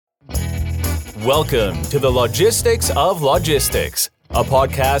Welcome to the Logistics of Logistics, a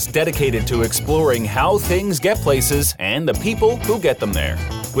podcast dedicated to exploring how things get places and the people who get them there.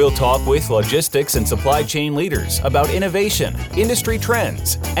 We'll talk with logistics and supply chain leaders about innovation, industry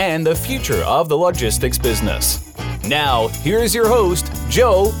trends, and the future of the logistics business. Now, here's your host,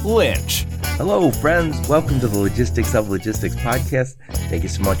 Joe Lynch. Hello, friends. Welcome to the Logistics of Logistics podcast. Thank you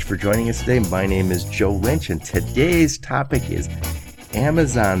so much for joining us today. My name is Joe Lynch, and today's topic is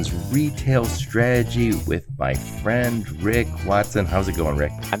Amazon's retail strategy with my friend Rick Watson. How's it going,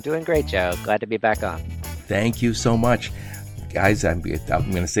 Rick? I'm doing great, Joe. Glad to be back on. Thank you so much. Guys, I'm going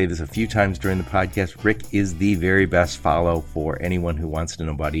to say this a few times during the podcast. Rick is the very best follow for anyone who wants to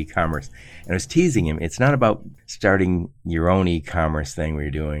know about e-commerce. And I was teasing him. It's not about starting your own e-commerce thing where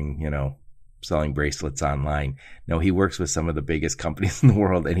you're doing, selling bracelets online. No, he works with some of the biggest companies in the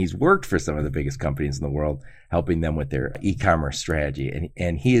world, and he's worked for some of the biggest companies in the world, helping them with their e-commerce strategy.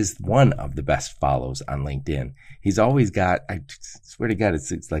 And he is one of the best follows on LinkedIn. He's always got, I swear to God,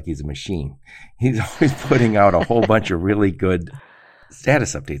 it's like he's a machine. He's always putting out a whole bunch of really good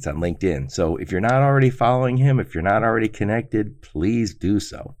status updates on LinkedIn. So if you're not already following him, if you're not already connected, please do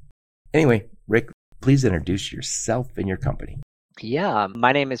so. Anyway, Rick, please introduce yourself and your company. Yeah,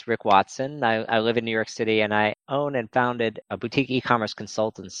 my name is Rick Watson. I live in New York City, and I own and founded a boutique e-commerce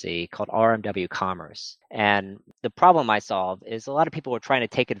consultancy called RMW Commerce. And the problem I solve is a lot of people are trying to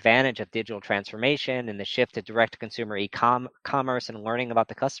take advantage of digital transformation and the shift to direct-to-consumer e-commerce and learning about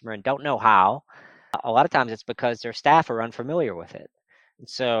the customer and don't know how. A lot of times it's because their staff are unfamiliar with it. And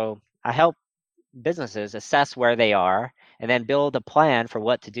so I help businesses assess where they are and then build a plan for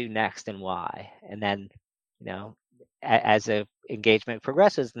what to do next and why. And then, as the engagement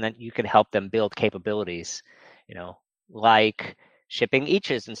progresses, and then you can help them build capabilities, like shipping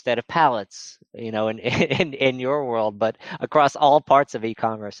eaches instead of pallets, in your world, but across all parts of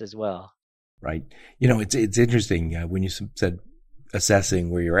e-commerce as well. Right. It's interesting when you said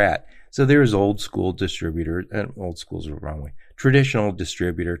assessing where you're at. So there's old school distributor, and old school's the wrong way, traditional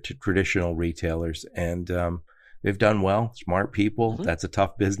distributor to traditional retailers. And they've done well, smart people. Mm-hmm. That's a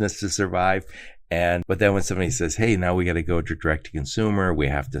tough business to survive. But then when somebody says, hey, now we got to go direct to consumer, we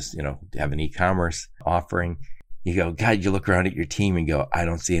have to, have an e-commerce offering, you go, God, you look around at your team and go, I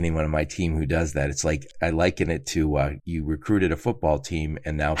don't see anyone on my team who does that. It's like, I liken it to you recruited a football team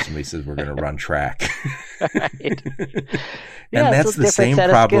and now somebody says we're going to run track. Right. And that's the same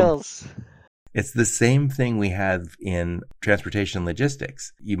problem. Skills. It's the same thing we have in transportation and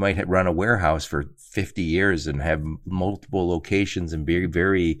logistics. You might run a warehouse for 50 years and have multiple locations and be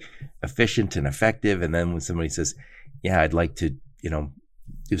very efficient and effective. And then when somebody says, yeah, I'd like to,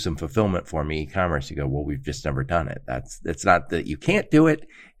 do some fulfillment for me, e-commerce, you go, well, we've just never done it. It's not that you can't do it.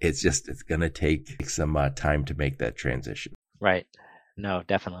 It's just, it's going to take some time to make that transition. Right. No,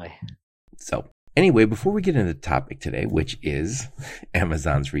 definitely. So anyway, before we get into the topic today, which is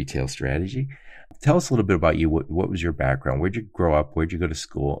Amazon's retail strategy, tell us a little bit about you. What was your background? Where'd you grow up? Where'd you go to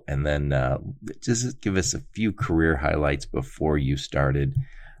school? And then just give us a few career highlights before you started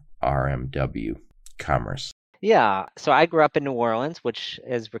RMW Commerce. Yeah. So I grew up in New Orleans, which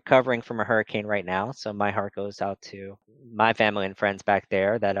is recovering from a hurricane right now. So my heart goes out to my family and friends back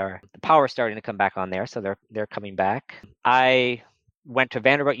there the power's starting to come back on there. So they're coming back. I went to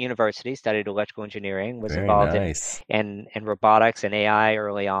Vanderbilt University, studied electrical engineering, was involved in robotics and AI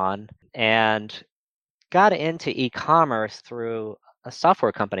early on, and got into e-commerce through a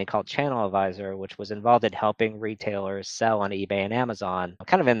software company called Channel Advisor, which was involved in helping retailers sell on eBay and Amazon,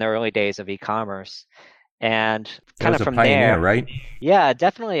 kind of in the early days of e-commerce. And kind of from pioneer, there, right? Yeah,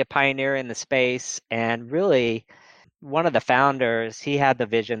 definitely a pioneer in the space. And really, one of the founders, he had the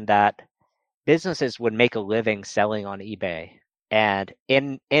vision that businesses would make a living selling on eBay. And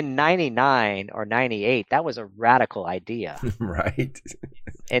in 99 or 98, that was a radical idea. Right.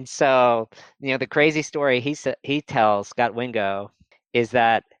 And so, the crazy story he tells, Scott Wingo, is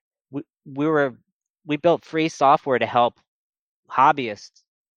that we built free software to help hobbyists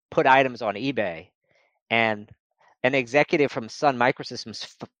put items on eBay. And an executive from Sun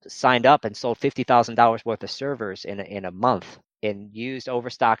Microsystems signed up and sold $50,000 worth of servers in a month and used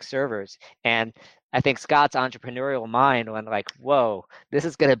overstock servers. And I think Scott's entrepreneurial mind went like, whoa, this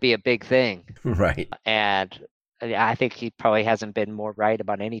is going to be a big thing. Right. And I think he probably hasn't been more right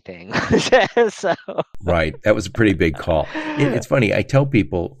about anything. So. Right. That was a pretty big call. It's funny. I tell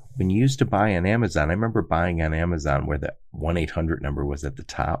people when you used to buy on Amazon, I remember buying on Amazon where the 1-800 number was at the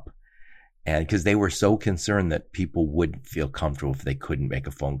top. And because they were so concerned that people wouldn't feel comfortable if they couldn't make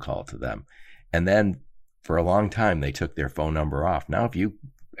a phone call to them. And then for a long time, they took their phone number off. Now, if you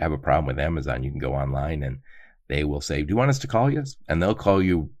have a problem with Amazon, you can go online and they will say, "Do you want us to call you?" And they'll call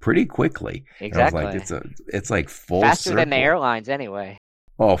you pretty quickly. Exactly. And I was like, it's like full faster circle. than the airlines anyway.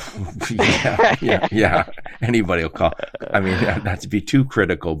 Oh, yeah. Anybody will call. I mean, not to be too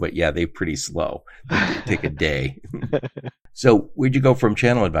critical, but yeah, they're pretty slow. They take a day. So where'd you go from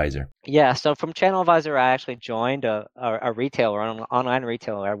Channel Advisor? Yeah, so from Channel Advisor, I actually joined a retailer, an online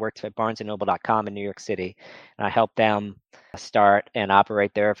retailer. I worked at BarnesandNoble.com in New York City, and I helped them start and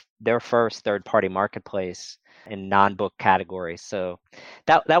operate their first third-party marketplace in non-book categories. So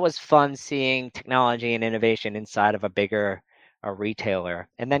that was fun, seeing technology and innovation inside of a bigger retailer.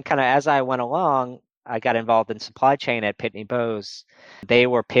 And then kind of as I went along, I got involved in supply chain at Pitney Bowes. They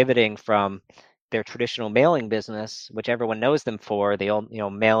were pivoting from their traditional mailing business, which everyone knows them for, the old,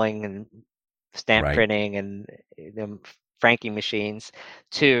 mailing and stamp printing and the franking machines,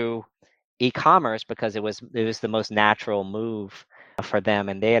 to e-commerce, because it was the most natural move for them.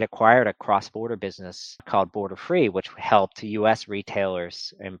 And they had acquired a cross-border business called Borderfree, which helped US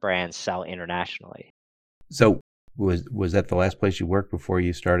retailers and brands sell internationally. So was that the last place you worked before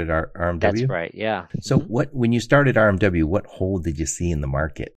you started RMW? That's right, yeah. So when you started RMW, what hole did you see in the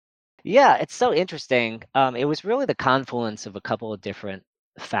market? Yeah, it's so interesting. It was really the confluence of a couple of different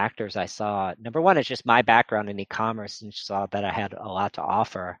factors I saw. Number one is just my background in e-commerce, and saw that I had a lot to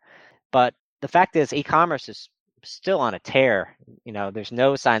offer. But the fact is, e-commerce is still on a tear. There's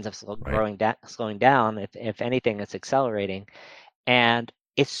no signs of slowing down. If anything, it's accelerating. And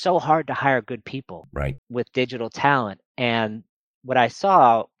it's so hard to hire good people with digital talent. And what I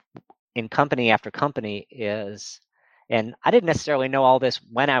saw in company after company is, and I didn't necessarily know all this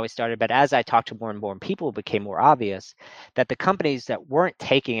when I was started, but as I talked to more and more people, it became more obvious that the companies that weren't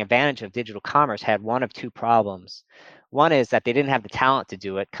taking advantage of digital commerce had one of two problems. One is that they didn't have the talent to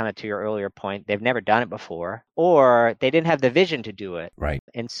do it, kind of to your earlier point. They've never done it before, or they didn't have the vision to do it. Right.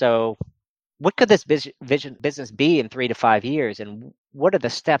 And so what could this business be in 3 to 5 years? And what are the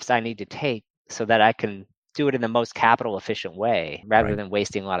steps I need to take so that I can do it in the most capital efficient way rather than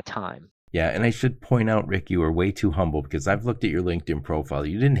wasting a lot of time? Yeah, and I should point out, Rick, you were way too humble, because I've looked at your LinkedIn profile.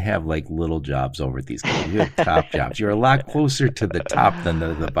 You didn't have like little jobs over at these companies. You had top jobs. You're a lot closer to the top than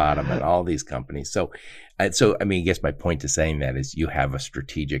the bottom at all these companies. So I mean, I guess my point to saying that is you have a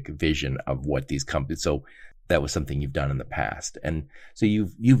strategic vision of what these companies. So that was something you've done in the past, and so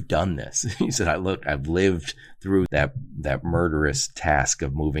you've done this. You said, I've lived through that murderous task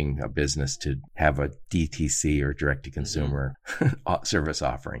of moving a business to have a DTC or direct to consumer service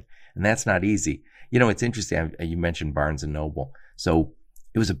offering. And that's not easy. It's interesting. You mentioned Barnes & Noble. So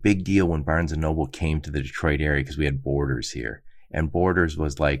it was a big deal when Barnes & Noble came to the Detroit area, because we had Borders here. And Borders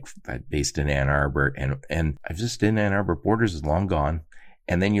was like based in Ann Arbor. And I was just in Ann Arbor. Borders is long gone.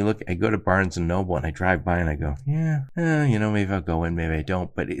 And then I go to Barnes & Noble and I drive by and I go, maybe I'll go in, maybe I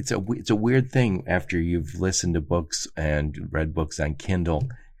don't. But it's a weird thing after you've listened to books and read books on Kindle.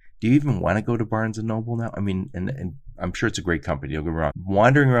 Do you even want to go to Barnes & Noble now? I mean, and I'm sure it's a great company. Don't get me wrong.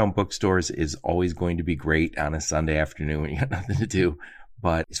 Wandering around bookstores is always going to be great on a Sunday afternoon when you got nothing to do.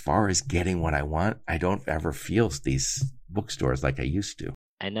 But as far as getting what I want, I don't ever feel these bookstores like I used to.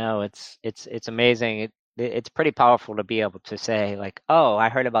 I know, it's amazing. It's pretty powerful to be able to say, like, oh, I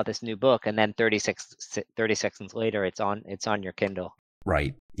heard about this new book, and then 30 seconds later, it's on your Kindle.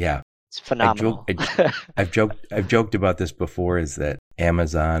 Right. Yeah. It's phenomenal. I've joked about this before, is that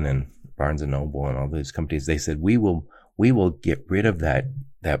Amazon and Barnes & Noble and all these companies, they said, we will get rid of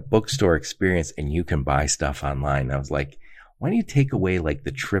that bookstore experience and you can buy stuff online. And I was like, why don't you take away like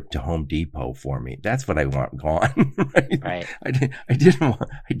the trip to Home Depot for me? That's what I want gone. Right. I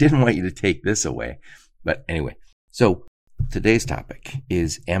didn't want you to take this away. But anyway, so today's topic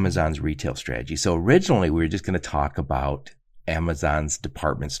is Amazon's retail strategy. So originally we were just going to talk about Amazon's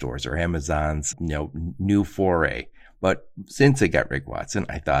department stores or Amazon's, new foray. But since I got Rick Watson,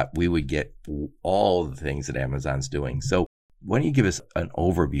 I thought we would get all the things that Amazon's doing. So why don't you give us an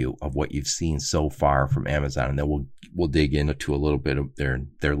overview of what you've seen so far from Amazon, and then we'll dig into a little bit of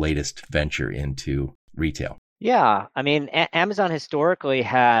their latest venture into retail. Yeah, I mean, Amazon historically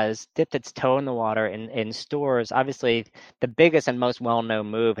has dipped its toe in the water in stores. Obviously, the biggest and most well-known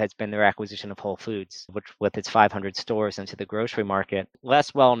move has been their acquisition of Whole Foods, which with its 500 stores into the grocery market.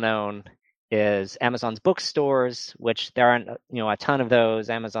 Less well-known is Amazon's bookstores, which there aren't, a ton of those.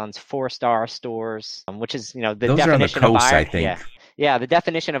 Amazon's 4-star stores, which is, the those definition are on the coast, of irony. I think. Yeah, the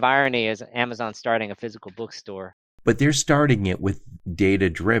definition of irony is Amazon starting a physical bookstore. But they're starting it with data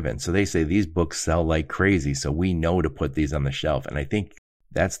driven. So they say these books sell like crazy, so we know to put these on the shelf. And I think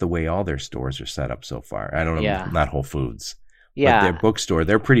that's the way all their stores are set up so far. I don't know, not Whole Foods, But their Yeah, bookstore,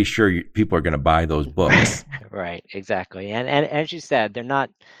 they're pretty sure people are going to buy those books. right, exactly. And as you said, they're not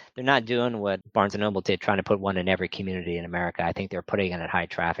doing what Barnes and Noble did, trying to put one in every community in America. I think they're putting it in high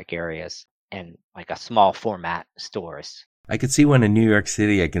traffic areas and like a small format stores. I could see one in New York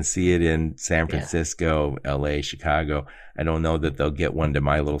City. I can see it in San Yeah. Francisco, LA, Chicago. I don't know that they'll get one to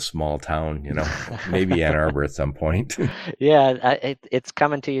my little small town, maybe Ann Arbor at some point. Yeah, it's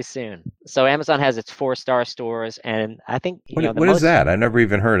coming to you soon. So Amazon has its 4-star stores, and I think What is that? I never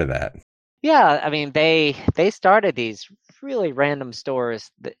even heard of that. Yeah, I mean they started these really random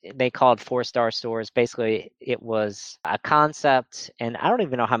stores that they called 4-star stores. Basically, it was a concept, and I don't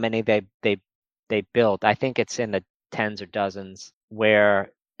even know how many they built. I think it's in the tens or dozens, where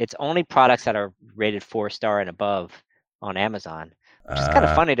it's only products that are rated 4-star and above on Amazon, which is kind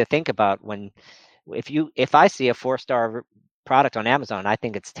of funny to think about. If I see a 4-star product on Amazon, I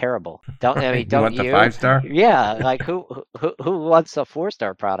think it's terrible. Don't You don't want the you? 5-star? Yeah, like who wants a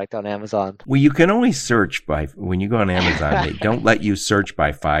 4-star product on Amazon? Well, you can only search when you go on Amazon, they don't let you search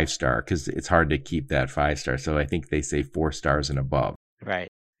by 5-star because it's hard to keep that 5-star. So I think they say 4 stars and above. Right.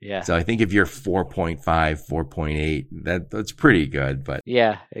 Yeah. So I think if you're 4.5, 4.8, that's pretty good. But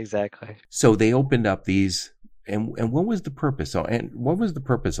Yeah, exactly. so they opened up these, and what was the purpose? So, and what was the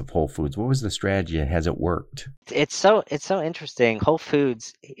purpose of Whole Foods? What was the strategy, and has it worked? It's so interesting. Whole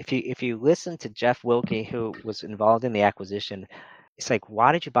Foods, if you listen to Jeff Wilke, who was involved in the acquisition, it's like,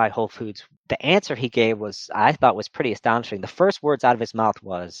 why did you buy Whole Foods? The answer he gave I thought was pretty astonishing. The first words out of his mouth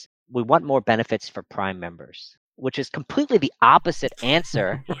was, "We want more benefits for Prime members," which is completely the opposite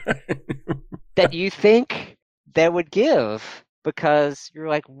answer that you think they would give, because you're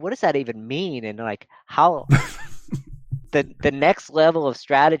like, what does that even mean? And like, how the next level of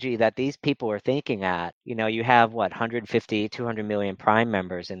strategy that these people are thinking at, you have 150, 200 million Prime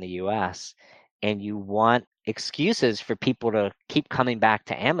members in the US, and you want excuses for people to keep coming back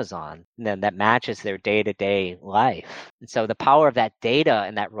to Amazon, and then that matches their day-to-day life. And so the power of that data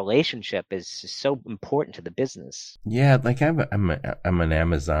and that relationship is so important to the business. Yeah, like I'm an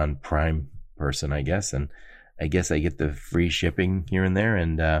Amazon Prime person, I guess, and I guess I get the free shipping here and there,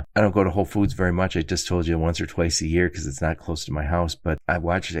 and I don't go to Whole Foods very much. I just told you, once or twice a year because it's not close to my house, but I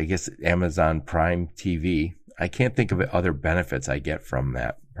watch, I guess, Amazon Prime TV. I can't think of other benefits I get from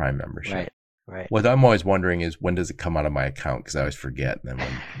that Prime membership. Right. What I'm always wondering is, when does it come out of my account? Because I always forget, and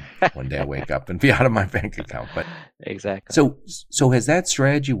then one day I wake up and be out of my bank account. But exactly. So has that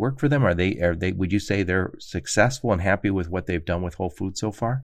strategy worked for them? Are they? Would you say they're successful and happy with what they've done with Whole Foods so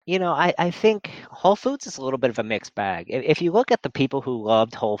far? I think Whole Foods is a little bit of a mixed bag. If you look at the people who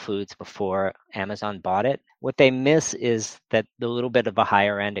loved Whole Foods before Amazon bought it, what they miss is that the little bit of a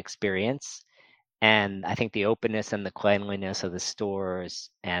higher end experience. And I think the openness and the cleanliness of the stores,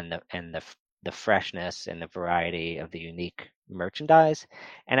 and the freshness and the variety of the unique merchandise.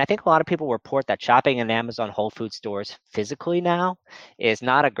 And I think a lot of people report that shopping in Amazon Whole Food stores physically now is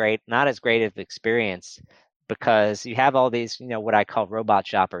not as great of experience, because you have all these, what I call robot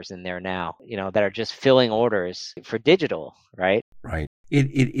shoppers in there now, that are just filling orders for digital, right? Right.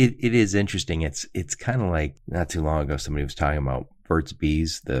 It is interesting. It's kind of like, not too long ago, somebody was talking about Burt's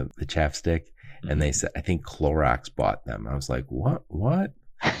Bees, the chapstick, and they said, I think Clorox bought them. I was like, what?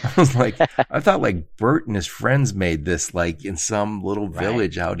 I was like, I thought like Bert and his friends made this like in some little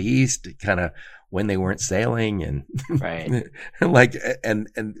village out east, kind of when they weren't sailing, and right. like, and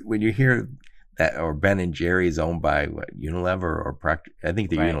when you hear that, or Ben and Jerry's owned by Unilever or Procter, I think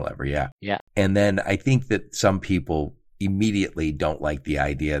they're Unilever, yeah. And then I think that some people immediately don't like the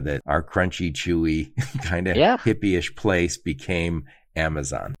idea that our crunchy, chewy, kind of hippie-ish place became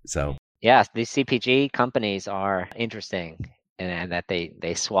Amazon. So yeah, these CPG companies are interesting. And that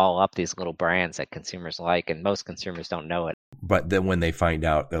they swallow up these little brands that consumers like, and most consumers don't know it. But then when they find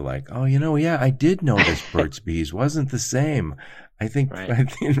out, they're like, oh, yeah, I did notice Burt's Bees wasn't the same. I think,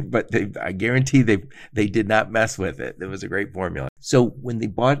 but I guarantee they did not mess with it. It was a great formula. So when they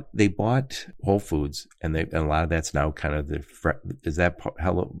bought Whole Foods, and a lot of that's now kind of that's not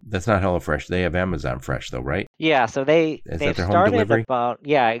HelloFresh. They have Amazon Fresh though, right? Yeah. So they've their home started delivery?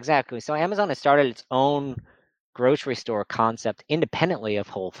 exactly. So Amazon has started its own grocery store concept independently of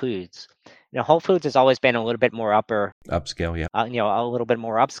Whole Foods. Whole Foods has always been a little bit more upscale, yeah. A little bit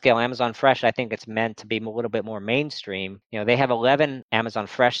more upscale. Amazon Fresh, I think it's meant to be a little bit more mainstream. They have 11 Amazon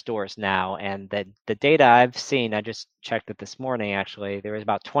Fresh stores now, and the data I've seen, I just checked it this morning actually, there is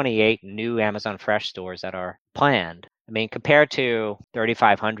about 28 new Amazon Fresh stores that are planned. I mean, compared to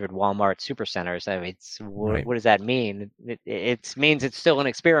 3,500 Walmart supercenters, what does that mean? It means it's still an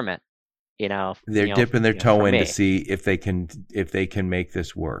experiment. They're dipping their toe for in to me. see if they can make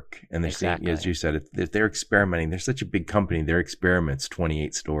this work. And they're seeing, as you said, if they're experimenting, they're such a big company, their experiments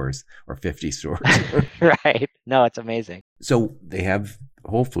 28 stores or 50 stores. Right. No, it's amazing. So they have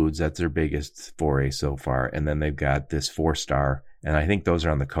Whole Foods, that's their biggest foray so far. And then they've got this 4-star, and I think those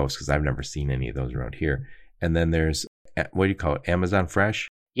are on the coast because I've never seen any of those around here. And then there's, what do you call it, Amazon Fresh?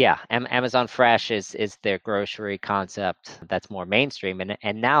 Yeah, Amazon Fresh is their grocery concept that's more mainstream,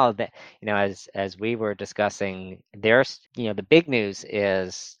 and now that as we were discussing, there's the big news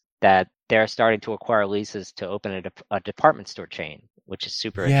is that they're starting to acquire leases to open a department store chain, which is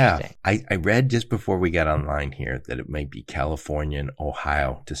super interesting. I read just before we got online here that it might be California and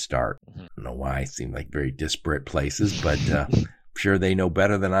Ohio to start. I don't know why. It seemed like very disparate places, but I'm sure they know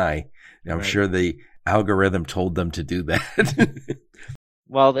better than I. I'm Right. sure the algorithm told them to do that.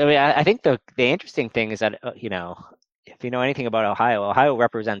 Well, I mean, I think the interesting thing is that if you know anything about Ohio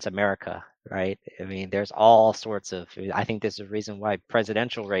represents America, right? I mean, there's all sorts of. I think there's a reason why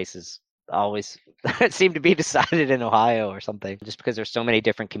presidential races always seem to be decided in Ohio or something, just because there's so many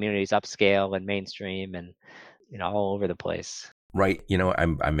different communities, upscale and mainstream, and all over the place. Right.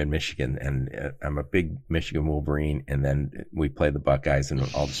 I'm in Michigan, and I'm a big Michigan Wolverine, and then we play the Buckeyes in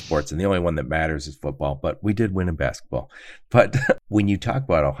all the sports, and the only one that matters is football, but we did win in basketball. But when you talk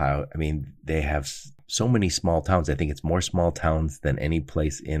about Ohio, I mean, they have so many small towns. I think it's more small towns than any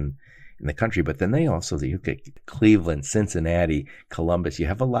place in the country. But then you get Cleveland, Cincinnati, Columbus. You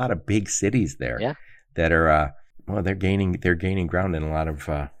have a lot of big cities there that are, they're gaining ground in a lot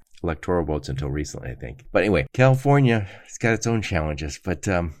of electoral votes until recently, I think. But anyway, California, it's got its own challenges. But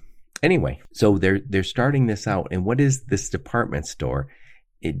anyway, so they're starting this out. And what is this department store?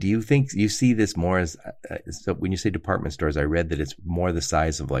 Do you think you see this more as, so when you say department stores, I read that it's more the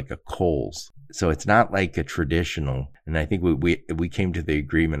size of like a Kohl's. So it's not like a traditional, and I think we came to the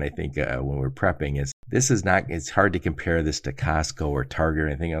agreement, I think, when we were prepping, is this is not, it's hard to compare this to Costco or Target or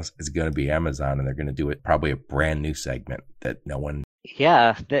anything else. It's going to be Amazon, and they're going to do it probably a brand new segment that no one.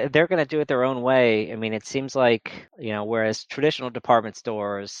 Yeah, they're going to do it their own way. I mean, it seems like, whereas traditional department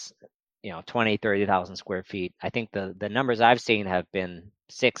stores, 20, 30,000 square feet, I think the numbers I've seen have been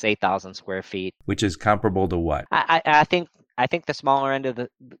 8,000 square feet. Which is comparable to what? I think the smaller end of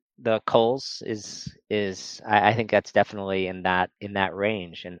the Kohl's is I think that's definitely in that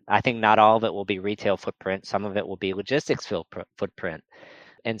range. And I think not all of it will be retail footprint. Some of it will be logistics footprint.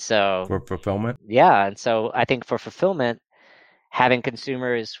 And so for fulfillment? Yeah. And so I think for fulfillment, having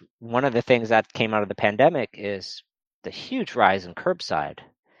consumers, one of the things that came out of the pandemic is the huge rise in curbside.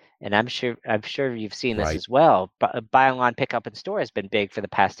 And I'm sure you've seen this as well. But buy online, pick up in store has been big for the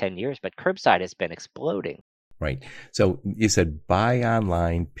past 10 years, but curbside has been exploding. Right. So you said buy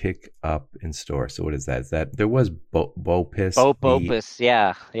online, pick up in store. So what is that? Is that there was BOPIS? BOPIS,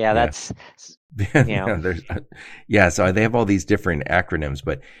 yeah. That's So they have all these different acronyms,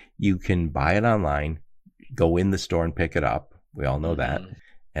 but you can buy it online, go in the store and pick it up. We all know that.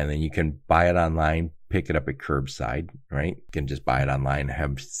 And then you can buy it online, pick it up at curbside, right? You can just buy it online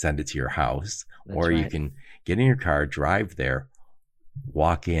and send it to your house. That's or right. You can get in your car, drive there,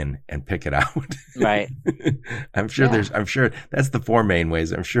 walk in and pick it out. Right. I'm sure that's the 4 main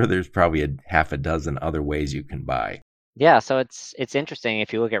ways. I'm sure there's probably a half a dozen other ways you can buy. Yeah. So it's interesting.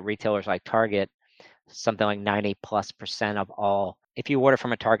 If you look at retailers like Target, something like 90+% of all, if you order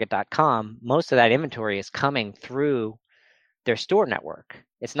from a Target.com, most of that inventory is coming through their store network.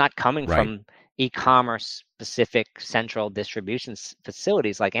 It's not coming from e-commerce specific central distribution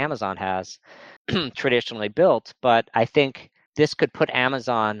facilities like Amazon has traditionally built. But I think this could put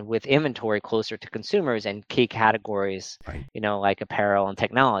Amazon with inventory closer to consumers in key categories, like apparel and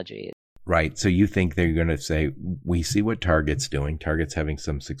technology. Right. So you think they're going to say, we see what Target's doing. Target's having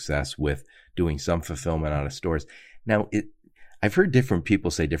some success with doing some fulfillment out of stores. Now, I've heard different people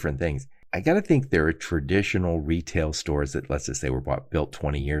say different things. I got to think there are traditional retail stores that, let's just say, were built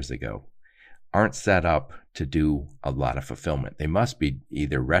 20 years ago, aren't set up to do a lot of fulfillment. They must be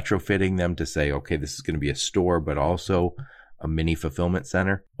either retrofitting them to say, okay, this is going to be a store, but also a mini fulfillment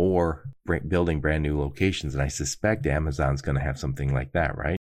center, or building brand new locations. And I suspect Amazon's going to have something like that,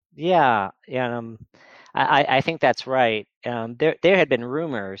 right? Yeah. I think that's right. There had been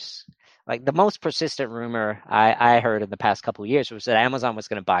rumors. Like the most persistent rumor I heard in the past couple of years was that Amazon was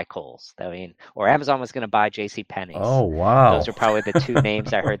going to buy Kohl's. Or Amazon was going to buy JCPenney's. Oh, wow. Those are probably the 2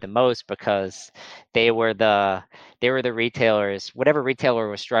 names I heard the most because they were the retailers. Whatever retailer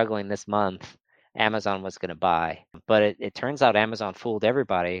was struggling this month, Amazon was going to buy. But it turns out Amazon fooled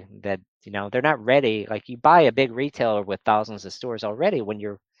everybody that, they're not ready. Like you buy a big retailer with thousands of stores already when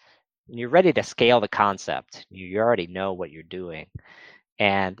you're ready to scale the concept. You already know what you're doing.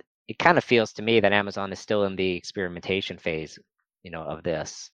 And it kind of feels to me that Amazon is still in the experimentation phase, of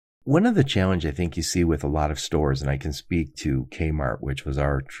this. One of the challenge I think you see with a lot of stores, and I can speak to Kmart, which was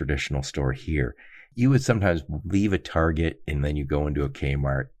our traditional store here, you would sometimes leave a Target and then you go into a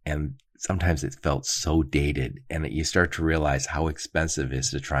Kmart, and sometimes it felt so dated, and you start to realize how expensive it is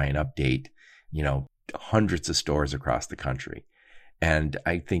to try and update, hundreds of stores across the country. And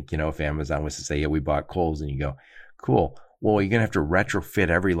I think, if Amazon was to say, yeah, we bought Kohl's, and you go, cool. Well, you're going to have to retrofit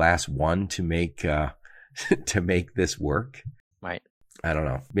every last one to make, to make this work. Right. I don't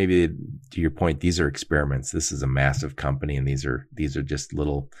know. Maybe to your point, these are experiments. This is a massive company, and these are just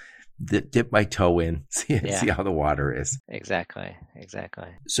little dip my toe in, see how the water is. Exactly.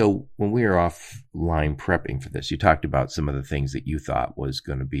 So when we were offline prepping for this, you talked about some of the things that you thought was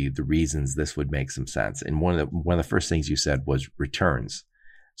going to be the reasons this would make some sense. And one of the first things you said was returns.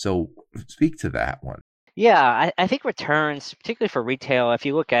 So speak to that one. Yeah, I think returns, particularly for retail, if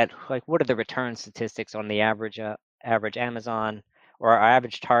you look at what are the return statistics on the average Amazon or our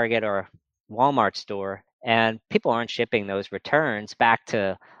average Target or Walmart store, and people aren't shipping those returns back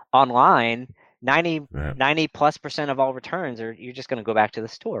to online. 90+% of all returns you're just going to go back to the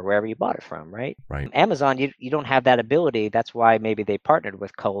store wherever you bought it from, right? Right. Amazon, you don't have that ability. That's why maybe they partnered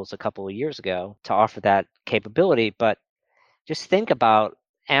with Kohl's a couple of years ago to offer that capability. But just think about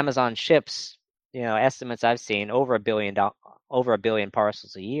Amazon ships, estimates I've seen over a billion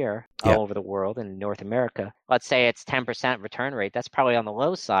parcels a year all over the world and in North America. Let's say it's 10% return rate. That's probably on the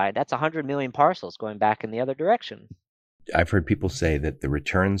low side. That's 100 million parcels going back in the other direction. I've heard people say that the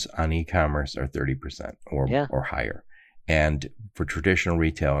returns on e-commerce are 30% or higher. And for traditional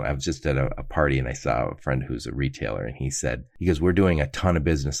retail, I was just at a party and I saw a friend who's a retailer, and he goes, we're doing a ton of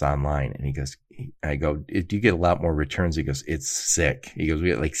business online. And he goes, I go, do you get a lot more returns? He goes, it's sick. He goes, we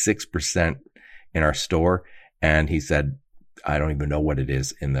get like 6% in our store. And he said, I don't even know what it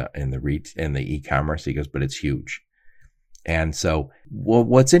is in the e-commerce. He goes, but it's huge. And so, well,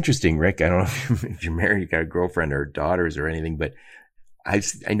 what's interesting, Rick, I don't know if you're married, you got a girlfriend or daughters or anything, but I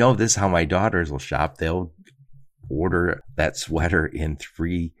know this is how my daughters will shop. They'll order that sweater in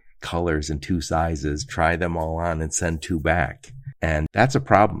 3 colors and 2 sizes, try them all on, and send 2 back. And that's a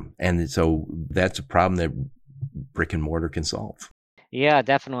problem. And so that's a problem that brick and mortar can solve. Yeah,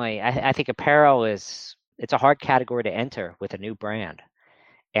 definitely. I think apparel it's a hard category to enter with a new brand.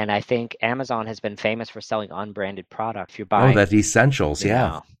 And I think Amazon has been famous for selling unbranded products. If you're buying, that's essentials,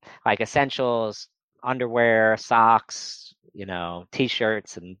 like essentials, underwear, socks,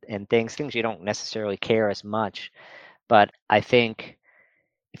 T-shirts and things you don't necessarily care as much. But I think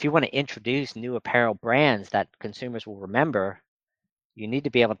if you want to introduce new apparel brands that consumers will remember, you need to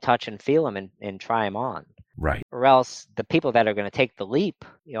be able to touch and feel them and try them on. Right. Or else the people that are going to take the leap,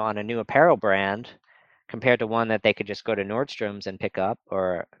 on a new apparel brand compared to one that they could just go to Nordstrom's and pick up,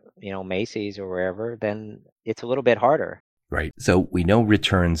 or, Macy's or wherever, then it's a little bit harder. Right. So we know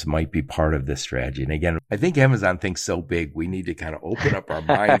returns might be part of this strategy. And again, I think Amazon thinks so big, we need to kind of open up our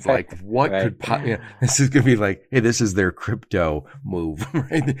minds. Like, what Right. could this is going to be like, hey, this is their crypto move,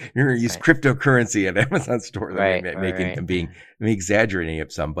 right? You're going to use cryptocurrency at Amazon store. I'm exaggerating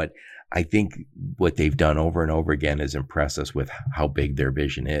it some, but I think what they've done over and over again is impress us with how big their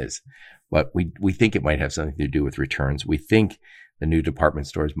vision is. But we think it might have something to do with returns. We think the new department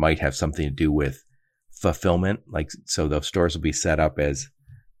stores might have something to do with fulfillment. So those stores will be set up as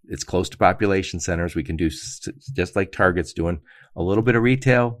it's close to population centers. We can do just like Target's doing a little bit of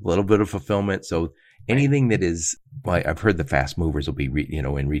retail, a little bit of fulfillment. So anything that is, I've heard the fast movers will be,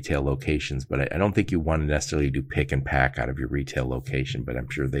 in retail locations, but I don't think you want to necessarily do pick and pack out of your retail location, but I'm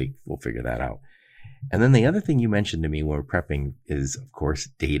sure they will figure that out. And then the other thing you mentioned to me when we're prepping is, of course,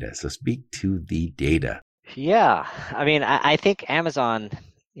 data. So speak to the data. Yeah. I mean, I think Amazon,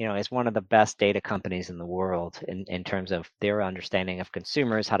 is one of the best data companies in the world in terms of their understanding of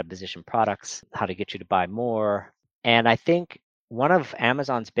consumers, how to position products, how to get you to buy more. And I think one of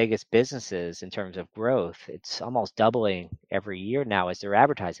Amazon's biggest businesses in terms of growth, it's almost doubling every year now, is their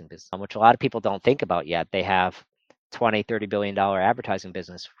advertising business, which a lot of people don't think about yet. They have $20-30 billion advertising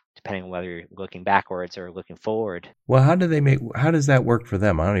business, depending on whether you're looking backwards or looking forward. Well, how does that work for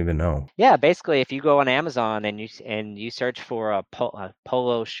them? I don't even know. Yeah, basically, if you go on Amazon and you search for a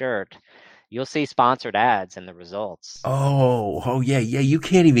polo shirt, you'll see sponsored ads in the results. Oh, yeah. You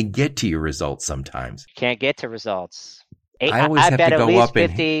can't even get to your results sometimes. You can't get to results. I always have to go up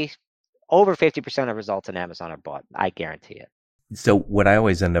over 50% of results in Amazon are bought. I guarantee it. So what I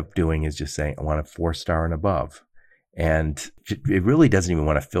always end up doing is just saying, I want a 4-star and above. And it really doesn't even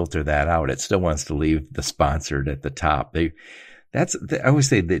want to filter that out. It still wants to leave the sponsored at the top. I always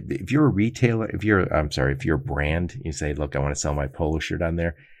say that if you're a retailer, if you're a brand, you say, look, I want to sell my polo shirt on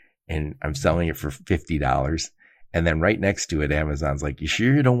there. and I'm selling it for $50. And then right next to it, Amazon's like, you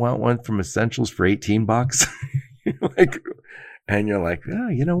sure you don't want one from Essentials for $18? Like, and you're like, oh,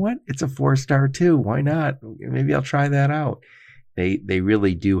 you know what? It's a 4-star too. Why not? Maybe I'll try that out. They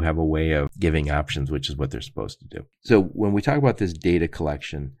really do have a way of giving options, which is what they're supposed to do. So when we talk about this data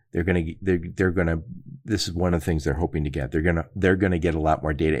collection, they're going to, this is one of the things they're hoping to get. They're going to get a lot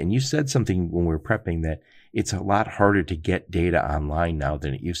more data. And you said something when we were prepping that it's a lot harder to get data online now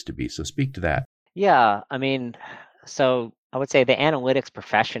than it used to be. So speak to that. Yeah, I mean, so I would say the analytics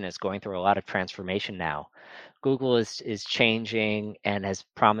profession is going through a lot of transformation now. Google is changing and has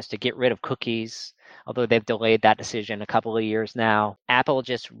promised to get rid of cookies, although they've delayed that decision a couple of years now. Apple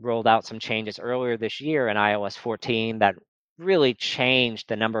just rolled out some changes earlier this year in iOS 14 that really changed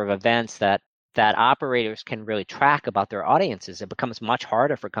the number of events that operators can really track about their audiences. It becomes much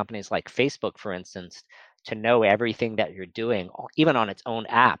harder for companies like Facebook, for instance, to know everything that you're doing, even on its own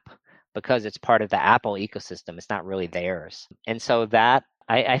app, because it's part of the Apple ecosystem. It's not really theirs. And so that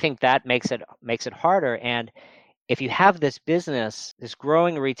I think that makes it harder. And if you have this business, this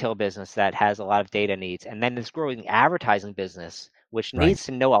growing retail business that has a lot of data needs, and then this growing advertising business, which needs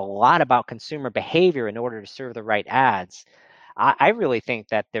to know a lot about consumer behavior in order to serve the right ads, I really think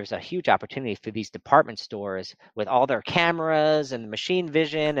that there's a huge opportunity for these department stores with all their cameras and machine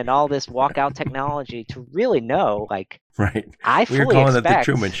vision and all this walkout technology to really know, like, right. I fully expect. We're calling it the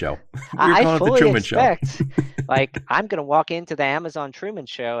Truman Show. I fully expect, like, I'm going to walk into the Amazon Truman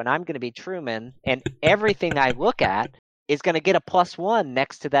Show and I'm going to be Truman, and everything I look at is going to get a +1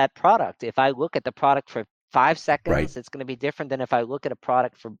 next to that product. If I look at the product for 5 seconds, it's going to be different than if I look at a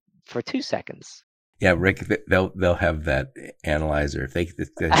product for 2 seconds. Yeah, Rick, they'll have that analyzer. If they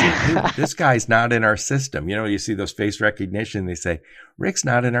say, this guy's not in our system. You know, you see those face recognition. They say, this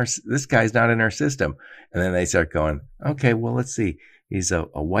guy's not in our system. And then they start going, okay, well, let's see. He's a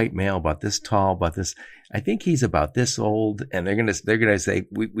white male about this tall, about this. I think he's about this old. And they're going to say,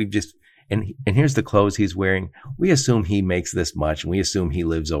 we've just, and here's the clothes he's wearing. We assume he makes this much and we assume he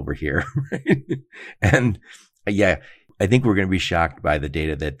lives over here. And yeah. I think we're going to be shocked by the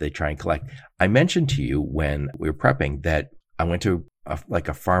data that they try and collect. I mentioned to you when we were prepping that I went to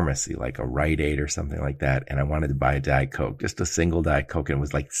a pharmacy, like a Rite Aid or something like that, and I wanted to buy a Diet Coke, just a single Diet Coke, and it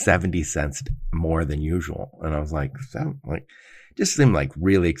was like 70 cents more than usual. And I was like, just seemed like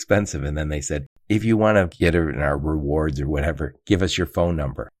really expensive. And then they said, if you want to get it in our rewards or whatever, give us your phone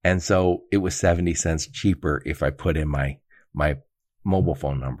number. And so it was 70 cents cheaper if I put in my mobile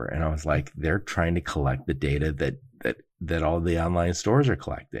phone number. And I was like, they're trying to collect the data that all the online stores are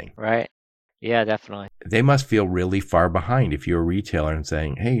collecting. Right. Yeah, definitely. They must feel really far behind if you're a retailer and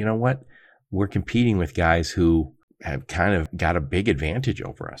saying, hey, you know what? We're competing with guys who have kind of got a big advantage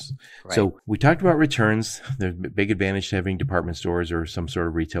over us. Right. So we talked about returns. There's a big advantage to having department stores or some sort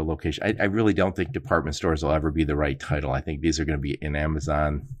of retail location. I really don't think department stores will ever be the right title. I think these are going to be in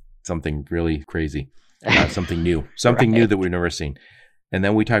Amazon, something really crazy, something new, new that we've never seen. And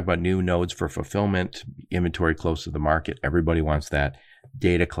then we talk about new nodes for fulfillment, inventory close to the market. Everybody wants that.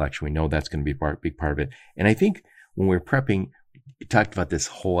 Data collection, we know that's going to be a big part of it. And I think when we're prepping, we talked about this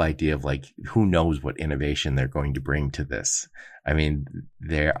whole idea of like, who knows what innovation they're going to bring to this. I mean,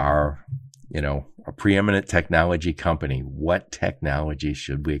 they are, a preeminent technology company. What technology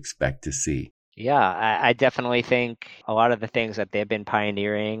should we expect to see? Yeah, I definitely think a lot of the things that they've been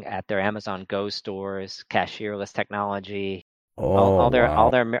pioneering at their Amazon Go stores, cashierless technology, all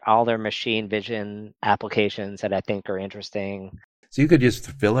their machine vision applications that I think are interesting. So you could just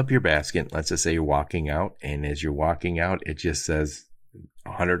fill up your basket. Let's just say you're walking out, and as you're walking out, it just says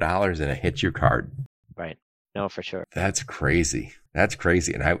 $100 and it hits your card. Right. No, for sure. That's crazy.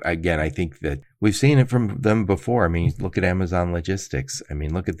 And I think that we've seen it from them before. I mean, look at Amazon Logistics. I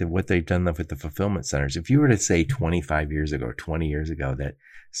mean, look at what they've done with the fulfillment centers. If you were to say 25 years ago, 20 years ago, that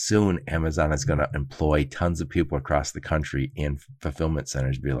soon Amazon is going to employ tons of people across the country in fulfillment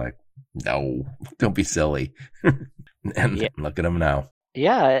centers, be like, no, don't be silly. And look at them now.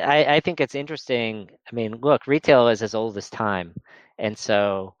 Yeah, I think it's interesting. I mean, look, retail is as old as time. And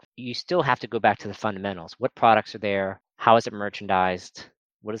so you still have to go back to the fundamentals. What products are there? How is it merchandised?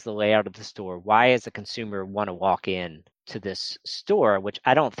 What is the layout of the store? Why does the consumer want to walk in to this store, which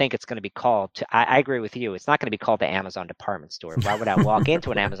I don't think it's going to be called I agree with you. It's not going to be called the Amazon department store. Why would I walk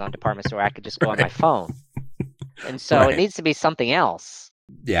into an Amazon department store? I could just go on my phone. And so it needs to be something else.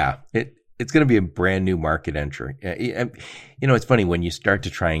 Yeah. It's going to be a brand new market entry. It's funny when you start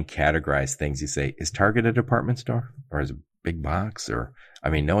to try and categorize things, you say, is Target a department store or is it big box? Or,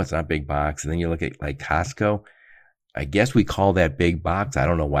 no, it's not big box. And then you look at like Costco. I guess we call that big box. I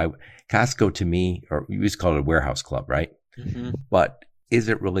don't know why. Costco to me, or we used to call it a warehouse club, right? Mm-hmm. But is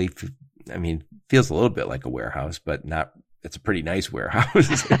it really, I mean, feels a little bit like a warehouse, but not, it's a pretty nice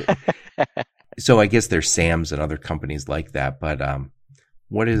warehouse. So I guess there's Sam's and other companies like that, but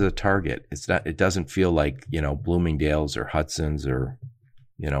what is a Target? It's not, it doesn't feel like, Bloomingdale's or Hudson's or,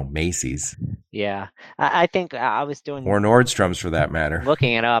 Macy's. Yeah. I think I was doing, or Nordstrom's for that matter.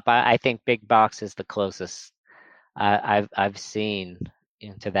 looking it up. I think big box is the closest I've seen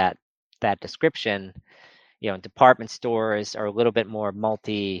to that description. Department stores are a little bit more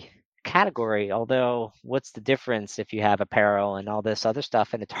multi-category, although what's the difference if you have apparel and all this other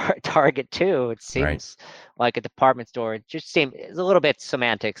stuff in a Target too? It seems like a department store. It just seems it's a little bit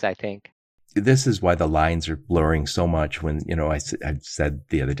semantics, I think. This is why the lines are blurring so much when, I said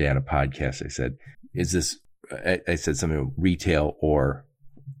the other day on a podcast, I said, I said something retail or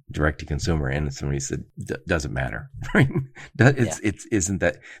direct to consumer, and somebody said, doesn't matter, right? Isn't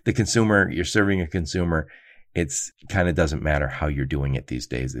that the consumer, you're serving a consumer. It's kind of doesn't matter how you're doing it these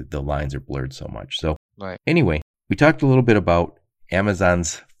days. The lines are blurred so much. So Anyway, we talked a little bit about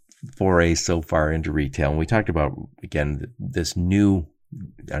Amazon's foray so far into retail. And we talked about, again, this new,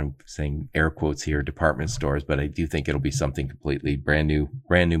 I'm saying air quotes here, department stores, but I do think it'll be something completely brand new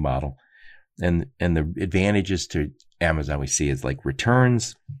model. And the advantages to Amazon we see is like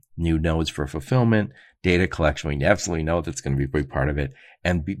returns, new nodes for fulfillment, data collection. We absolutely know that's going to be a big part of it.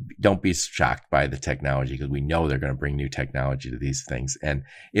 And don't be shocked by the technology, because we know they're going to bring new technology to these things. And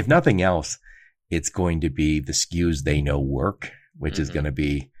if nothing else, it's going to be the SKUs they know work, which is going to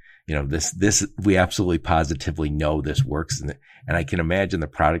be, this we absolutely positively know this works. And I can imagine the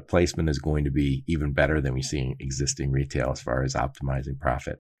product placement is going to be even better than we see in existing retail as far as optimizing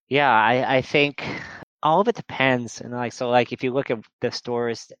profit. Yeah, I think all of it depends. And if you look at the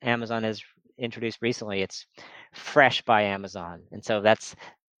stores Amazon has introduced recently, it's fresh by Amazon. And so that's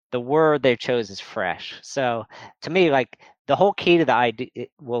the word they chose is fresh. So to me, the whole key to the idea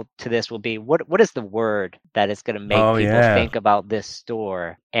to this will be what is the word that is going to make people think about this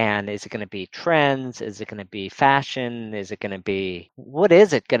store? And is it going to be trends? Is it going to be fashion? Is it going to be, what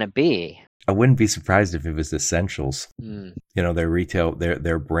is it going to be? I wouldn't be surprised if it was essentials. Their retail,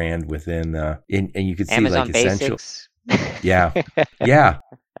 their brand within, and you could see Amazon like Basics. essential. Yeah.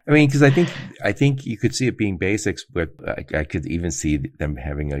 I mean, because I think you could see it being basics, but I could even see them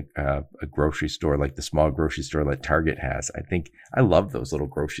having a grocery store, like the small grocery store that Target has. I love those little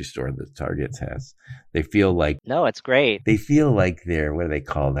grocery store that Target has. They feel like, no, it's great. They feel like they're, what do they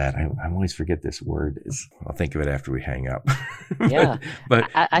call that? I always forget this word. I'll think of it after we hang up. Yeah, but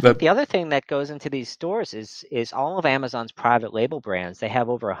I think the other thing that goes into these stores is all of Amazon's private label brands. They have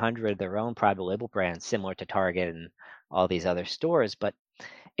over 100 of their own private label brands, similar to Target and all these other stores, but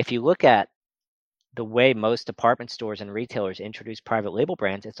if you look at the way most department stores and retailers introduce private label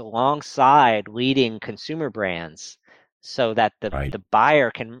brands, it's alongside leading consumer brands so that the buyer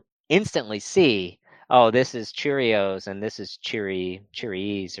can instantly see, oh, this is Cheerios and this is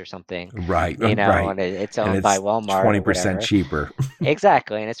Cheeries or something. Right. And it's owned by Walmart. 20% cheaper.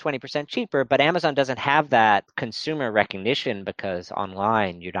 Exactly. And it's 20% cheaper, but Amazon doesn't have that consumer recognition because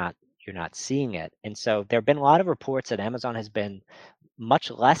online you're not seeing it. And so there have been a lot of reports that Amazon has been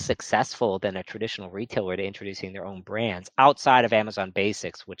much less successful than a traditional retailer to introducing their own brands outside of Amazon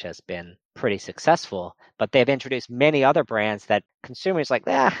Basics, which has been pretty successful. But they've introduced many other brands that consumers like,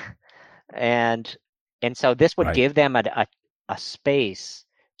 and so this would give them a space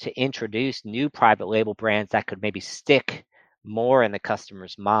to introduce new private label brands that could maybe stick more in the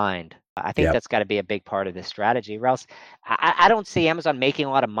customer's mind. I think that's got to be a big part of this strategy. Or else I don't see Amazon making a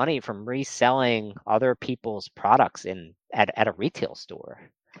lot of money from reselling other people's products at a retail store.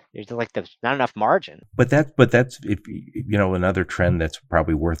 There's there's not enough margin. But that's if another trend that's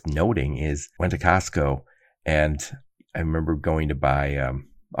probably worth noting is went to Costco, and I remember going to buy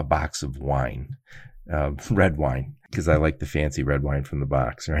a box of wine, red wine, because I like the fancy red wine from the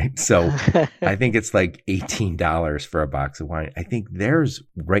box, right? So I think it's like $18 for a box of wine. I think theirs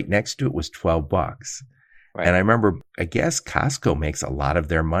right next to it was $12. Right. And I remember, I guess Costco makes a lot of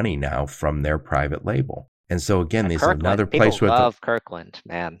their money now from their private label. And so again, there's another place where people love Kirkland,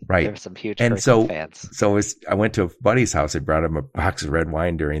 man. Right. There's some huge Kirkland fans. So I went to a buddy's house. I brought him a box of red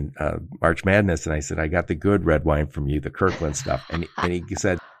wine during March Madness. And I said, I got the good red wine from you, the Kirkland stuff. And he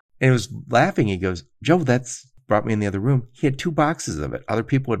said, and he was laughing. He goes, Joe, that's brought me in the other room. He had 2 boxes of it. Other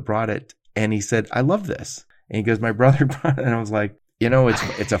people had brought it. And he said, I love this. And he goes, my brother brought it. And I was like,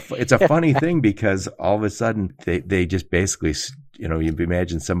 it's a funny thing because all of a sudden they just basically, you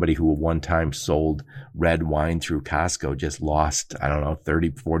imagine somebody who at one time sold red wine through Costco just lost, I don't know,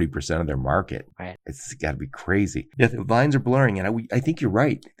 30-40% of their market. Right. It's got to be crazy. Yeah, the lines are blurring, and I think you're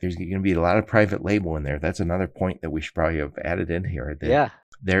right. There's going to be a lot of private label in there. That's another point that we should probably have added in here.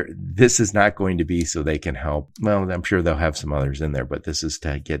 This is not going to be so they can help. Well, I'm sure they'll have some others in there, but this is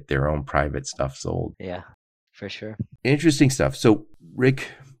to get their own private stuff sold. Yeah, for sure. Interesting stuff. So, Rick,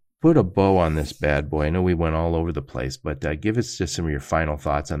 put a bow on this bad boy. I know we went all over the place, but give us just some of your final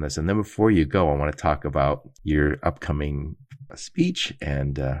thoughts on this. And then before you go, I want to talk about your upcoming speech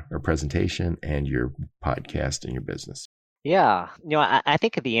and or presentation and your podcast and your business. Yeah. I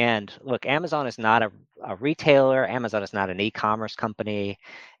think at the end, look, Amazon is not a retailer. Amazon is not an e-commerce company.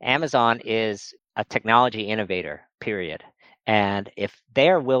 Amazon is a technology innovator, period. And if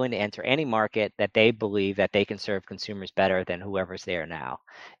they're willing to enter any market that they believe that they can serve consumers better than whoever's there now.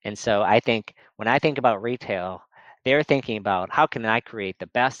 And so I think when I think about retail, they're thinking about how can I create the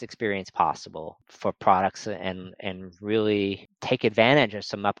best experience possible for products and really take advantage of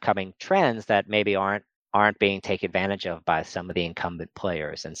some upcoming trends that maybe aren't being taken advantage of by some of the incumbent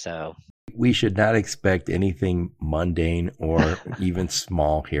players. And so we should not expect anything mundane or even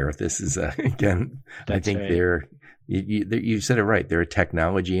small here. This is, again, I think right. You said it right. They're a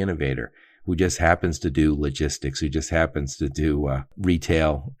technology innovator who just happens to do logistics, who just happens to do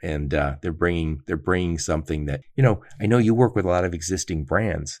retail, and they're bringing something that, I know you work with a lot of existing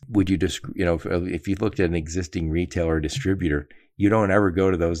brands. Would you just, if you looked at an existing retailer or distributor, you don't ever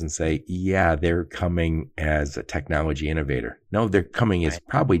go to those and say, yeah, they're coming as a technology innovator. No, they're coming as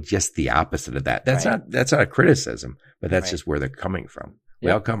probably just the opposite of that. That's not a criticism, but that's just where they're coming from. We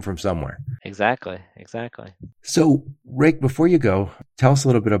all come from somewhere. Exactly. So, Rick, before you go, tell us a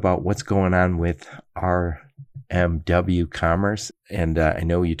little bit about what's going on with RMW Commerce. And I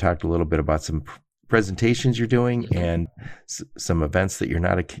know you talked a little bit about some presentations you're doing and some events that you're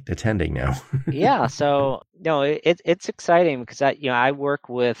not attending now. Yeah. So, it's exciting because I work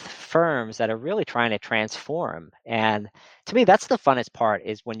with firms that are really trying to transform. And to me, that's the funnest part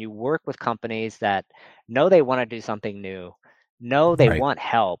is when you work with companies that know they want to do something new, know they want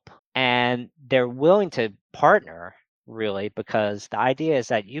help, and they're willing to partner, really, because the idea is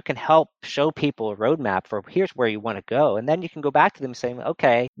that you can help show people a roadmap for here's where you want to go. And then you can go back to them saying,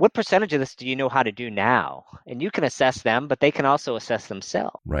 okay, what percentage of this do you know how to do now? And you can assess them, but they can also assess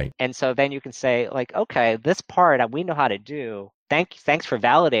themselves. Right. And so then you can say, like, okay, this part we know how to do. Thanks for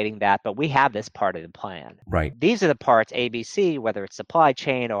validating that, but we have this part of the plan. Right. These are the parts, ABC, whether it's supply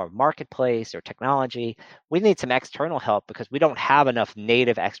chain or marketplace or technology. We need some external help because we don't have enough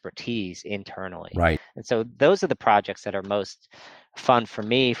native expertise internally. Right. And so those are the projects that are most fun for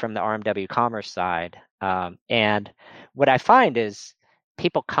me from the RMW Commerce side. And what I find is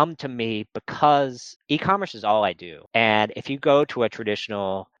people come to me because e-commerce is all I do. And if you go to a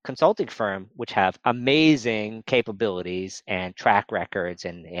traditional consulting firm, which have amazing capabilities and track records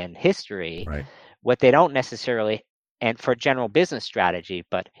and history, what they don't necessarily, and for general business strategy,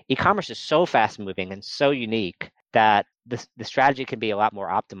 but e-commerce is so fast moving and so unique that the strategy can be a lot more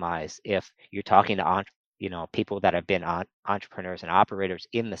optimized if you're talking to people that have been entrepreneurs and operators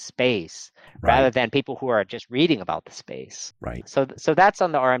in the space, rather than people who are just reading about the space. Right. So that's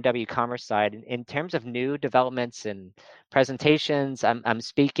on the RMW Commerce side. In terms of new developments and presentations, I'm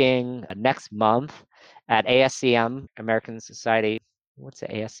speaking next month at ASCM, American Society. What's the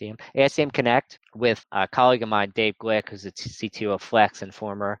ASCM? ASCM Connect with a colleague of mine, Dave Glick, who's the CTO of Flex and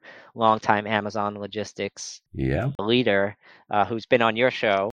former longtime Amazon logistics leader, who's been on your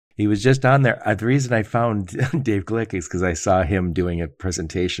show. He was just on there. The reason I found Dave Glick is because I saw him doing a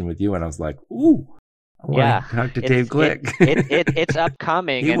presentation with you, and I was like, ooh, I want to talk to Dave Glick. It's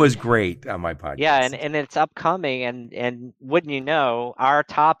upcoming. He was great on my podcast. Yeah, and it's upcoming, and wouldn't you know, our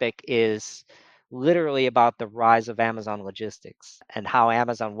topic is literally about the rise of Amazon logistics and how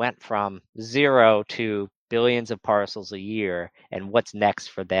Amazon went from 0 to billions of parcels a year, and what's next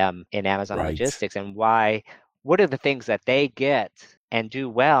for them in Amazon logistics, and what are the things that they get and do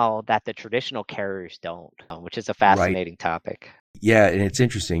well that the traditional carriers don't, which is a fascinating topic. Yeah, and it's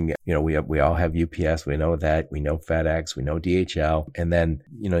interesting. We all have UPS. We know that. We know FedEx. We know DHL. And then,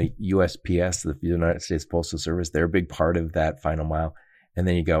 USPS, the United States Postal Service, they're a big part of that final mile. And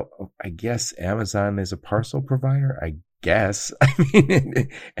then you go, I guess Amazon is a parcel provider. I guess.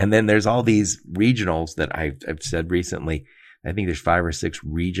 And then there's all these regionals that I've said recently. I think there's 5 or 6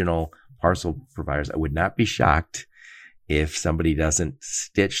 regional parcel providers. I would not be shocked if somebody doesn't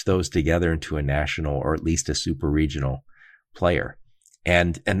stitch those together into a national or at least a super regional player.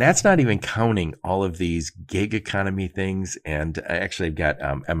 And that's not even counting all of these gig economy things. And I actually have got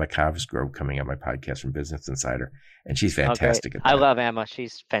Emma Cosgrove coming on my podcast from Business Insider, and she's fantastic at that. I love Emma.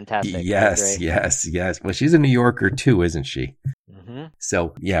 She's fantastic. Yes. Well, she's a New Yorker too, isn't she? Mm-hmm.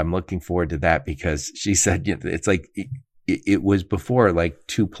 So yeah, I'm looking forward to that because she said it's like it was before like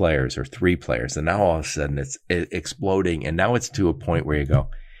 2 players or 3 players, and now all of a sudden it's exploding, and now it's to a point where you go,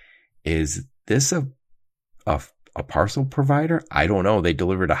 is this a parcel provider? I don't know. They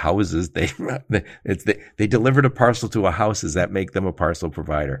deliver to houses. They deliver a parcel to a house. Does that make them a parcel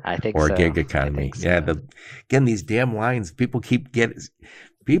provider? I think or so. a gig economy? So. Yeah. Again, these damn lines. People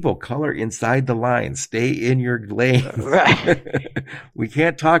color inside the lines. Stay in your lanes. Right. We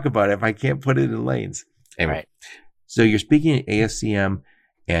can't talk about it if I can't put it in lanes. Anyway, right. So you're speaking at ASCM,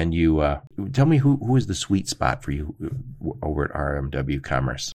 and you tell me who is the sweet spot for you over at RMW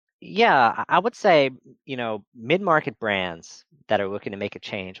Commerce? Yeah, I would say, mid-market brands that are looking to make a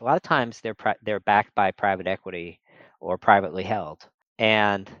change, a lot of times they're backed by private equity or privately held,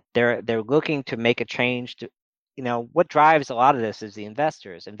 and they're looking to make a change to, what drives a lot of this is the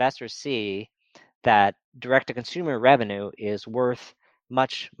investors. Investors see that direct-to-consumer revenue is worth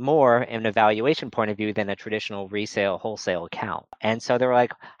much more in a valuation point of view than a traditional resale wholesale account. And so they're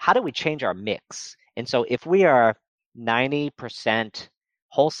like, how do we change our mix? And so if we are 90%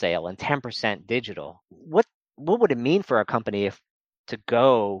 wholesale and 10% digital, what would it mean for a company to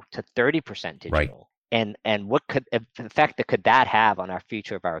go to 30% digital? Right. And what effect could that have on our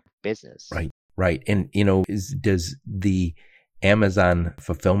future of our business? Right. And does the Amazon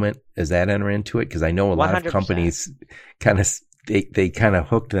fulfillment, does that enter into it? Because I know a lot 100%. of companies kind of they kind of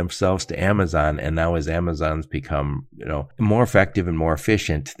hooked themselves to Amazon, and now as Amazon's become more effective and more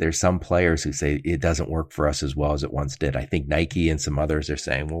efficient, there's some players who say it doesn't work for us as well as it once did. I think Nike and some others are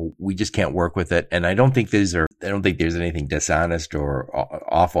saying, well, we just can't work with it. And I don't think there's anything dishonest or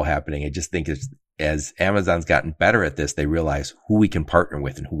awful happening. I just think as Amazon's gotten better at this, they realize who we can partner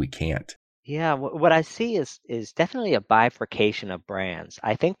with and who we can't. Yeah, what I see is definitely a bifurcation of brands.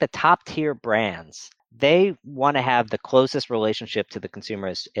 I think the top tier brands, they want to have the closest relationship to the consumer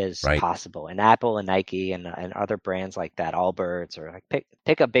as right. possible. And Apple and Nike and other brands like that, Allbirds, or like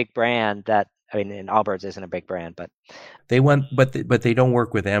pick a big brand that, and Allbirds isn't a big brand, but they want, but they don't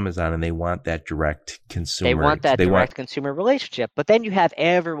work with Amazon, and they want that direct consumer. They want that consumer relationship. But then you have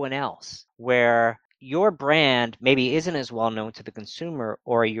everyone else where your brand maybe isn't as well known to the consumer,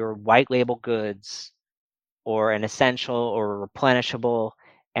 or your white label goods or an essential or replenishable,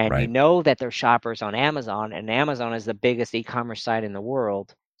 and right. you know that they're shoppers on Amazon, and Amazon is the biggest e-commerce site in the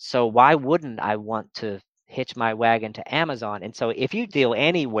world. So why wouldn't I want to hitch my wagon to Amazon? And so if you deal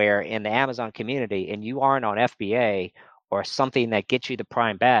anywhere in the Amazon community and you aren't on FBA or something that gets you the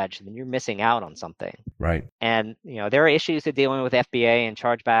Prime badge, then you're missing out on something. Right. And there are issues to dealing with FBA and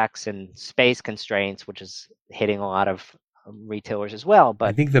chargebacks and space constraints, which is hitting a lot of retailers as well. But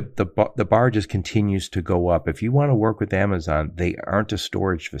I think the bar just continues to go up. If you want to work with Amazon, they aren't a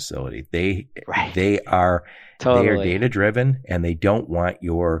storage facility. They are data driven, and they don't want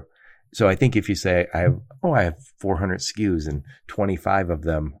your. So I think if you say I have 400 SKUs and 25 of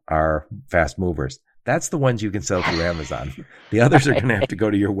them are fast movers, that's the ones you can sell through Amazon. The others are going to have to go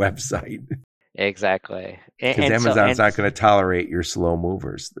to your website. Exactly. Because Amazon's not going to tolerate your slow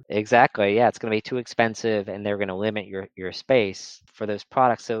movers. Exactly. Yeah, it's going to be too expensive, and they're going to limit your space for those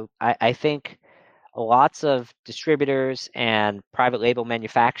products. So I think lots of distributors and private label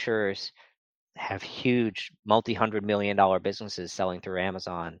manufacturers have huge multi-$100-million businesses selling through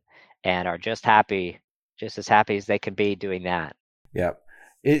Amazon and are just as happy as they can be doing that. Yeah.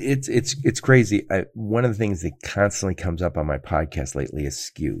 It's crazy. One of the things that constantly comes up on my podcast lately is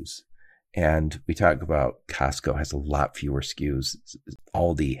SKUs. And we talk about Costco has a lot fewer SKUs.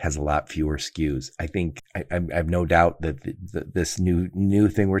 Aldi has a lot fewer SKUs. I think I have no doubt that this new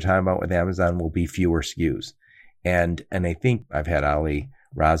thing we're talking about with Amazon will be fewer SKUs. And I think I've had Ali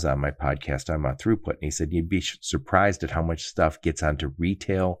Raza on my podcast talking about throughput. And he said, you'd be surprised at how much stuff gets onto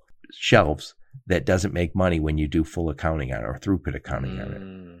retail shelves that doesn't make money when you do full accounting on it or throughput accounting on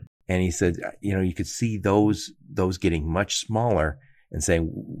it. And he said, you could see those getting much smaller and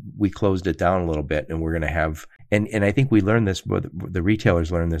saying, we closed it down a little bit, and we're going to have, and I think we learned this, the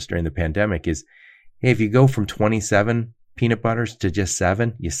retailers learned this during the pandemic is, hey, if you go from 27 peanut butters to just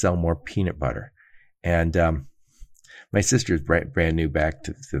 7, you sell more peanut butter. And my sister's brand new back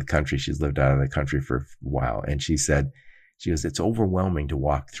to the country. She's lived out of the country for a while. And she goes, it's overwhelming to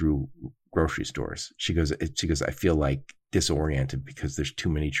walk through grocery stores. She goes, I feel like disoriented because there's too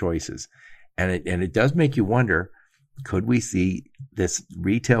many choices. And it does make you wonder, could we see this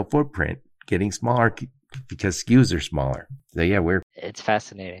retail footprint getting smaller because SKUs are smaller. So yeah, it's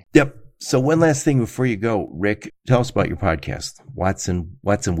fascinating. Yep. So one last thing before you go, Rick, tell us about your podcast, Watson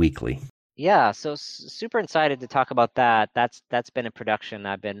Weekly. Yeah, so super excited to talk about that. That's been a production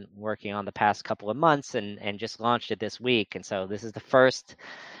I've been working on the past couple of months and just launched it this week. And so this is the first,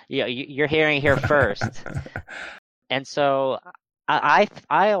 you're hearing here first. And so I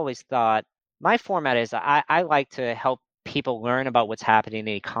always thought my format is I like to help people learn about what's happening in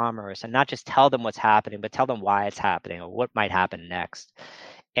e-commerce and not just tell them what's happening, but tell them why it's happening or what might happen next.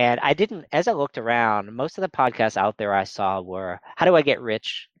 And as I looked around, most of the podcasts out there I saw were, how do I get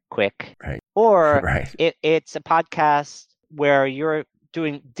rich quick? Right. Or right. It's a podcast where you're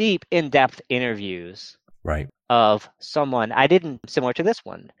doing deep, in-depth interviews right. of someone. Similar to this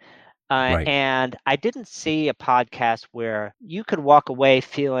one. Right. And I didn't see a podcast where you could walk away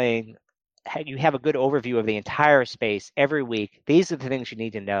feeling you have a good overview of the entire space every week. These are the things you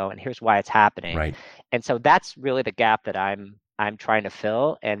need to know, and here's why it's happening. Right. And so that's really the gap that I'm trying to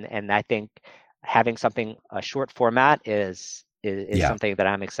fill. And I think having a short format is something that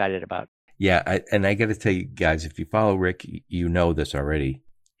I'm excited about. Yeah, and I got to tell you guys, if you follow Rick, you know this already.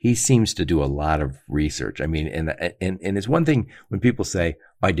 He seems to do a lot of research. I mean, and it's one thing when people say,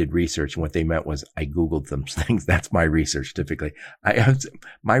 I did research, and what they meant was I Googled some things. That's my research typically.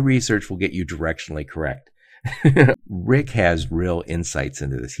 My research will get you directionally correct. Rick has real insights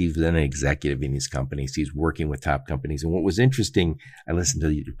into this. He's been an executive in these companies. He's working with top companies. And what was interesting, I listened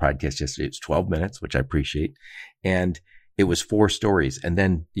to your podcast yesterday. It's 12 minutes, which I appreciate. And it was 4 stories. And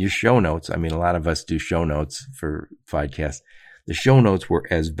then your show notes. I mean, a lot of us do show notes for podcasts. The show notes were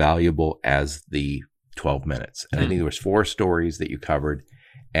as valuable as the 12 minutes. And I think there was 4 stories that you covered.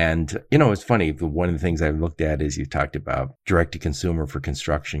 And, it's funny. One of the things I looked at is you talked about direct to consumer for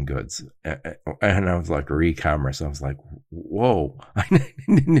construction goods. And I was like, or e-commerce. I was like, whoa, I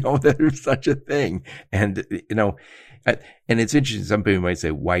didn't know that there's such a thing. And, and it's interesting. Some people might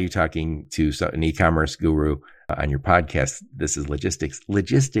say, why are you talking to an e-commerce guru on your podcast? This is logistics.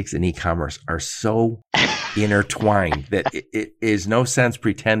 Logistics and e-commerce are so intertwined that it is no sense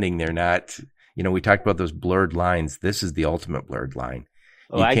pretending they're not. We talked about those blurred lines. This is the ultimate blurred line.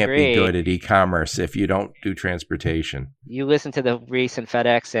 You can't be good at e-commerce if you don't do transportation. You listen to the recent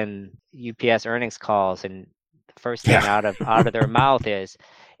FedEx and UPS earnings calls, and the first thing out of their mouth is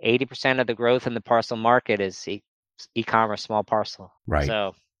 80% of the growth in the parcel market is e-commerce, small parcel. Right.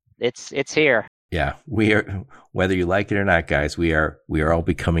 So it's here. Yeah, we are. Whether you like it or not, guys, we are all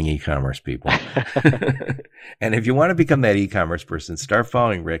becoming e-commerce people. And if you want to become that e-commerce person, start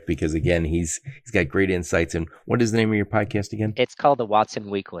following Rick, because again, he's got great insights. And what is the name of your podcast again? It's called the Watson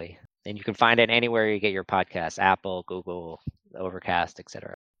Weekly, and you can find it anywhere you get your podcasts: Apple, Google, Overcast,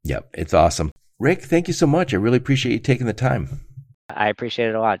 etc. Yep, it's awesome. Rick, thank you so much. I really appreciate you taking the time. I appreciate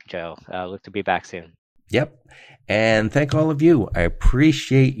it a lot, Joe. Look to be back soon. Yep, and thank all of you. I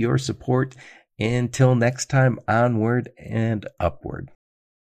appreciate your support. Until next time, onward and upward.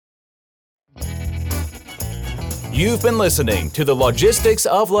 You've been listening to the Logistics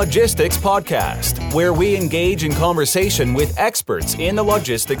of Logistics podcast, where we engage in conversation with experts in the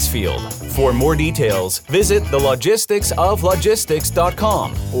logistics field. For more details, visit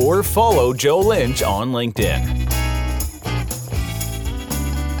thelogisticsoflogistics.com or follow Joe Lynch on LinkedIn.